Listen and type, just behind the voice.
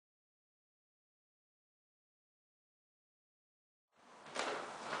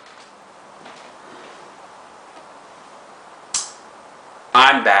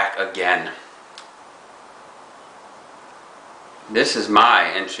I'm back again. This is my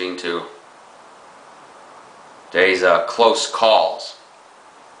entry into today's close calls.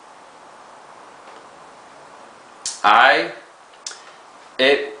 Alright,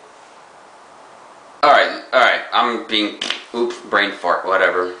 I'm being, oops, brain fart,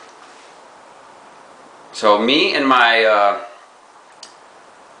 whatever. So me and my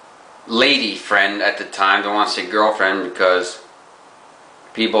lady friend at the time, don't want to say girlfriend because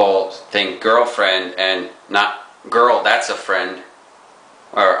people think girlfriend and not girl, that's a friend.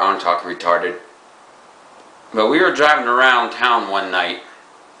 Or I'm talking retarded. But we were driving around town one night,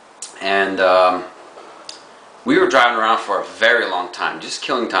 and we were driving around for a very long time, just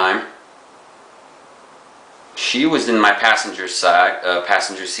killing time. She was in my passenger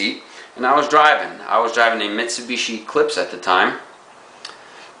seat, and I was driving. I was driving a Mitsubishi Eclipse at the time,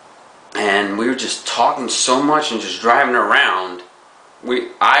 and we were just talking so much and just driving around.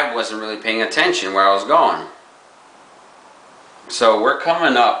 I wasn't really paying attention where I was going. So we're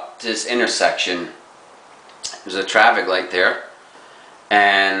coming up to this intersection. There's a traffic light there,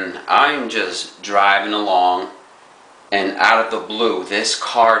 and I'm just driving along, and out of the blue this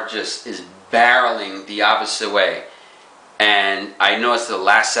car just is barreling the opposite way, and I noticed the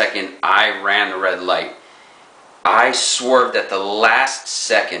last second I ran the red light. I swerved at the last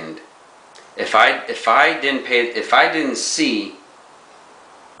second. If I didn't see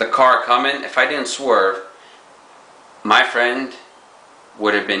the car coming, if I didn't swerve, my friend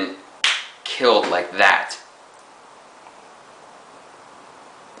would have been killed like that.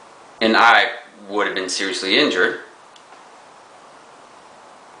 And I would have been seriously injured.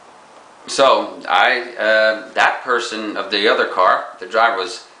 So that person of the other car, the driver,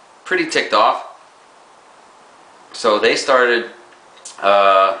 was pretty ticked off. So they started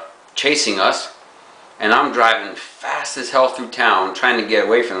chasing us, and I'm driving fast as hell through town trying to get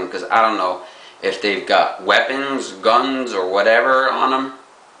away from them because I don't know if they've got weapons, guns, or whatever on them.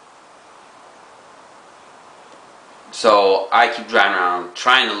 So I keep driving around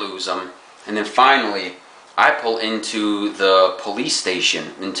trying to lose them, and then finally I pull into the police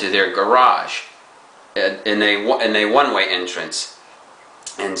station, into their garage, in a one-way entrance.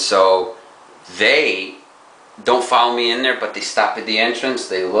 And so they don't follow me in there, but they stop at the entrance,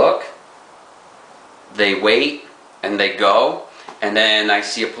 they look, they wait, and they go. And then I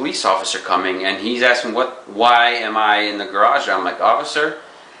see a police officer coming, and he's asking, why am I in the garage? I'm like, officer,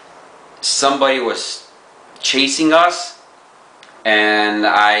 somebody was chasing us, and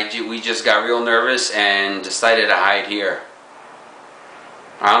we just got real nervous and decided to hide here.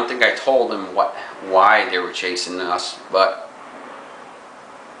 I don't think I told them why they were chasing us, but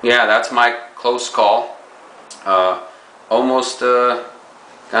yeah, that's my close call. Almost got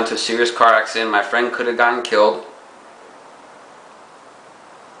into a serious car accident. My friend could have gotten killed.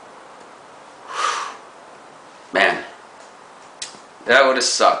 Man, that would have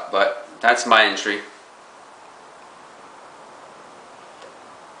sucked, but that's my entry.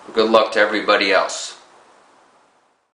 Good luck to everybody else.